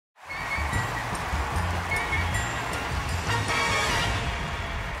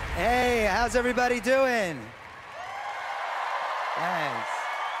how's everybody doing? Thanks.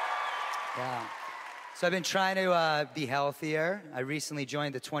 Yeah. So I've been trying to be healthier. I recently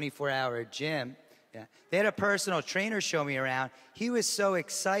joined the 24-hour gym. Yeah. They had a personal trainer show me around. He was so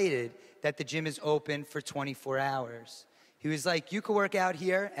excited that the gym is open for 24 hours. He was like, you could work out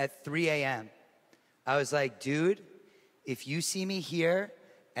here at 3 a.m. I was like, dude, if you see me here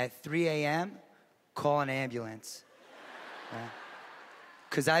at 3 a.m., call an ambulance.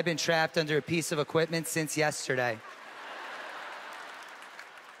 Because I've been trapped under a piece of equipment since yesterday.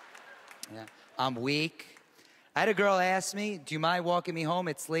 Yeah. I'm weak. I had a girl ask me, do you mind walking me home?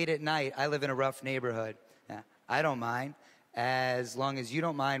 It's late at night. I live in a rough neighborhood. Yeah. I don't mind, as long as you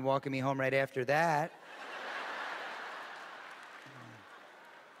don't mind walking me home right after that.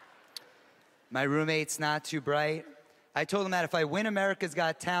 My roommate's not too bright. I told him that if I win America's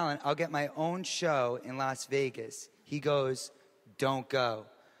Got Talent, I'll get my own show in Las Vegas. He goes, don't go.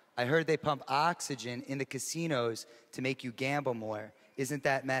 I heard they pump oxygen in the casinos to make you gamble more. Isn't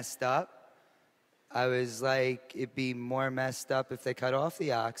that messed up? I was like, it'd be more messed up if they cut off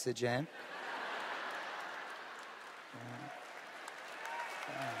the oxygen.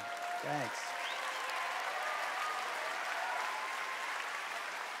 Thanks.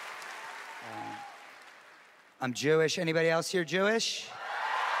 I'm Jewish. Anybody else here Jewish?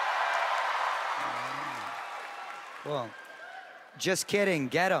 Cool. Just kidding.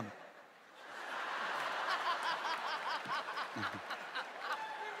 Get them.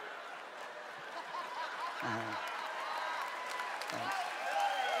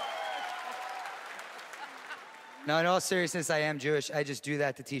 No, in all seriousness, I am Jewish. I just do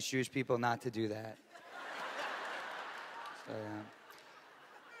that to teach Jewish people not to do that. So, yeah.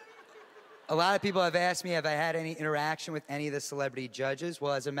 A lot of people have asked me, have I had any interaction with any of the celebrity judges?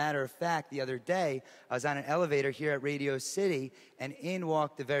 Well, as a matter of fact, the other day, I was on an elevator here at Radio City, and in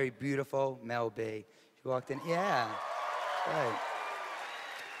walked the very beautiful Mel B. She walked in, yeah, right.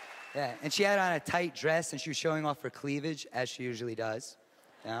 Yeah, and she had on a tight dress, and she was showing off her cleavage, as she usually does,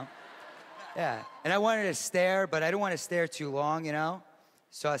 you know? Yeah, and I wanted to stare, but I didn't want to stare too long, you know?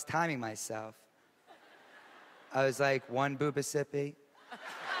 So I was timing myself. I was like, one boobasippy.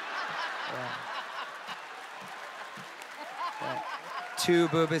 Yeah. Yeah. Two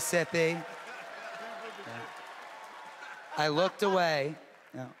boobasippy. Yeah. I looked away,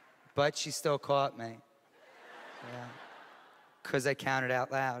 you know, but she still caught me. Yeah. 'Cause I counted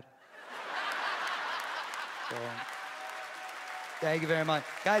out loud. So, thank you very much.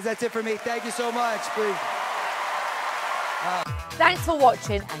 Guys, that's it for me. Thank you so much, please. Thanks for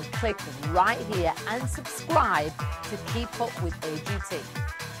watching, and click right here and subscribe to keep up with AGT.